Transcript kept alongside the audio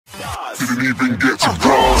Didn't even get to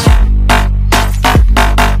cross.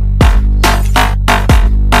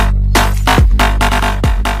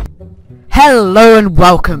 Hello and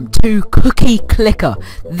welcome to Cookie Clicker.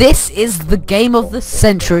 This is the game of the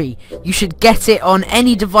century. You should get it on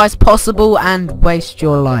any device possible and waste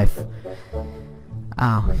your life.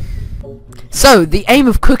 Ow. So, the aim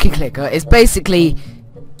of Cookie Clicker is basically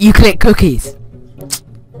you click cookies.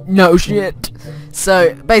 No shit.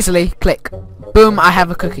 So, basically, click. Boom, I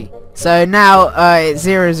have a cookie. So now it's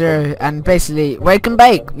 0-0 and basically wake and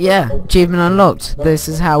bake. Yeah, achievement unlocked. This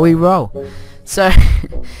is how we roll. So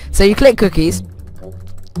so you click cookies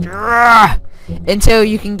until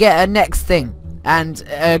you can get a next thing, and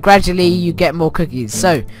gradually you get more cookies.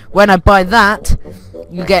 So when I buy that,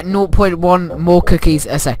 you get 0.1 more cookies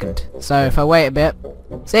a second. So if I wait a bit,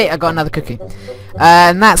 see, I got another cookie,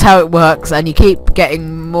 and that's how it works. And you keep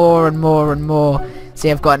getting more and more and more. See,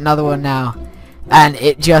 I've got another one now, and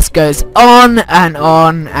it just goes on and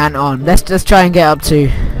on and on. Let's just try and get up to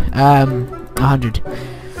 100.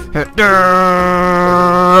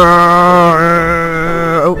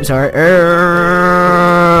 Oh, sorry.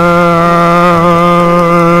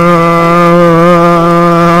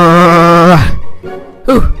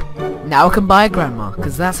 Now I can buy a grandma,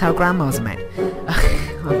 because that's how grandmas are made.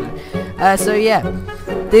 So yeah,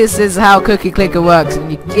 this is how Cookie Clicker works,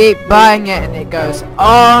 and you keep buying it, and it goes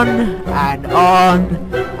on and on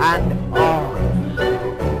and on.